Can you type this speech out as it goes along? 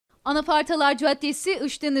Anafartalar Caddesi,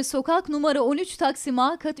 Açildi Sokak numara 13 Taksim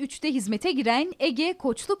A kat 3'te hizmete giren Ege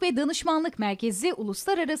Koçluk ve Danışmanlık Merkezi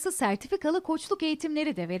uluslararası sertifikalı koçluk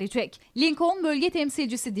eğitimleri de verecek. Lincoln Bölge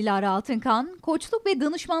Temsilcisi Dilara Altınkan, koçluk ve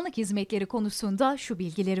danışmanlık hizmetleri konusunda şu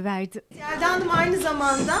bilgileri verdi. Yelda Hanım aynı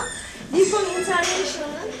zamanda Lincoln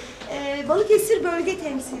International'ın Balıkesir bölge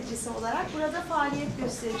temsilcisi olarak burada faaliyet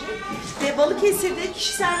gösterecek ve Balıkesir'de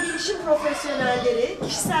kişisel gelişim profesyonelleri,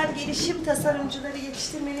 kişisel gelişim tasarımcıları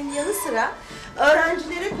yetiştirmenin yanı sıra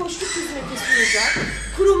öğrencilere koçluk hizmeti sunacak,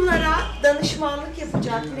 kurumlara danışmanlık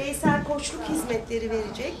yapacak, bireysel koçluk hizmetleri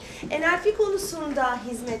verecek, NLP konusunda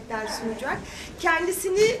hizmetler sunacak.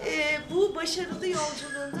 Kendisini bu başarılı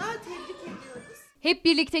yolculuğunda tebrik ediyoruz. Hep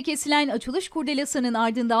birlikte kesilen açılış kurdelasının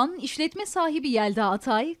ardından işletme sahibi Yelda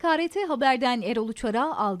Atay, KRT Haber'den Erol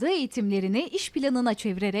Uçar'a aldığı eğitimlerini iş planına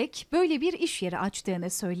çevirerek böyle bir iş yeri açtığını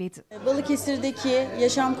söyledi. Balıkesir'deki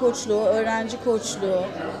yaşam koçluğu, öğrenci koçluğu,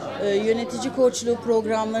 yönetici koçluğu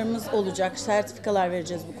programlarımız olacak. Sertifikalar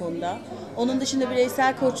vereceğiz bu konuda. Onun dışında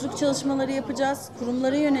bireysel koçluk çalışmaları yapacağız.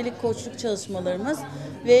 Kurumlara yönelik koçluk çalışmalarımız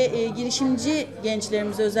ve girişimci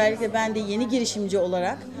gençlerimize, özellikle ben de yeni girişimci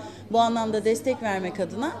olarak bu anlamda destek vermek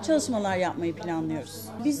adına çalışmalar yapmayı planlıyoruz.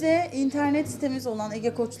 Bize internet sitemiz olan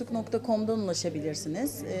egekoçluk.com'dan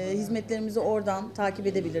ulaşabilirsiniz. Hizmetlerimizi oradan takip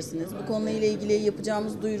edebilirsiniz. Bu konuyla ilgili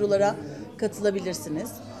yapacağımız duyurulara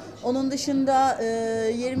katılabilirsiniz. Onun dışında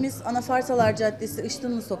yerimiz Anafartalar Caddesi,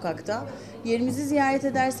 Açildi Sokak'ta. Yerimizi ziyaret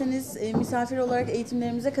ederseniz misafir olarak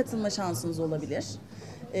eğitimlerimize katılma şansınız olabilir.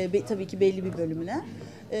 Tabii ki belli bir bölümüne.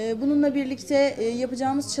 Bununla birlikte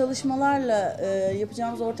yapacağımız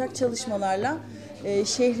ortak çalışmalarla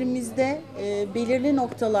şehrimizde belirli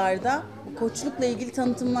noktalarda koçlukla ilgili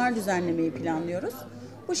tanıtımlar düzenlemeyi planlıyoruz.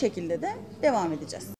 Bu şekilde de devam edeceğiz.